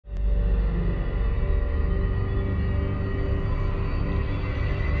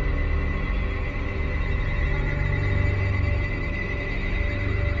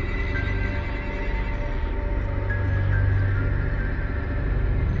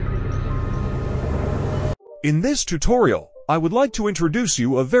In this tutorial, I would like to introduce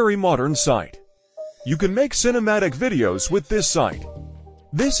you a very modern site. You can make cinematic videos with this site.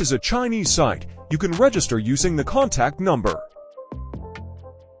 This is a Chinese site. You can register using the contact number.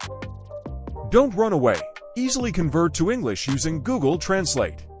 Don't run away. Easily convert to English using Google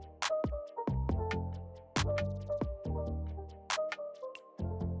Translate.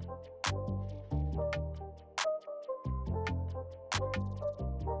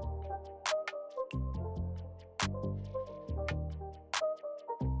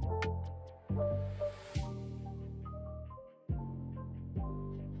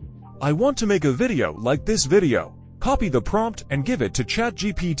 I want to make a video like this video. Copy the prompt and give it to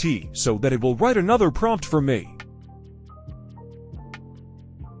ChatGPT so that it will write another prompt for me.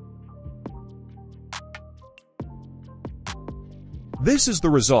 This is the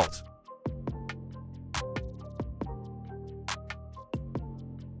result.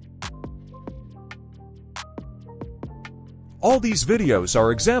 All these videos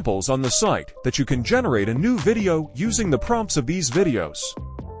are examples on the site that you can generate a new video using the prompts of these videos.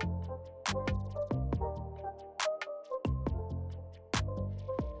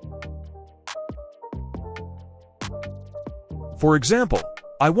 For example,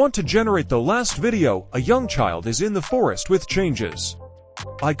 I want to generate the last video, a young child is in the forest with changes.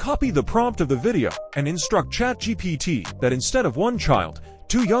 I copy the prompt of the video and instruct ChatGPT that instead of one child,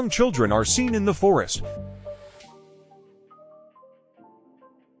 2 young children are seen in the forest.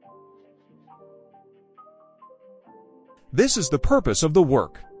 This is the purpose of the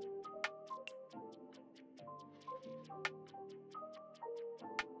work.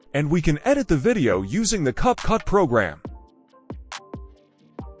 And we can edit the video using the CapCut program.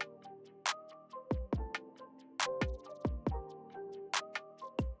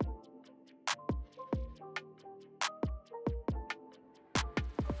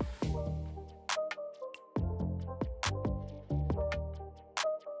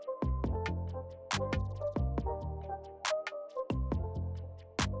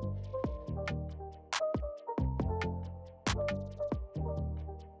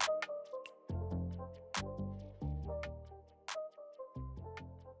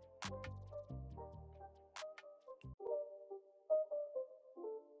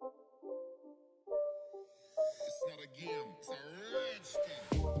 It's not a game, it's a rich thing.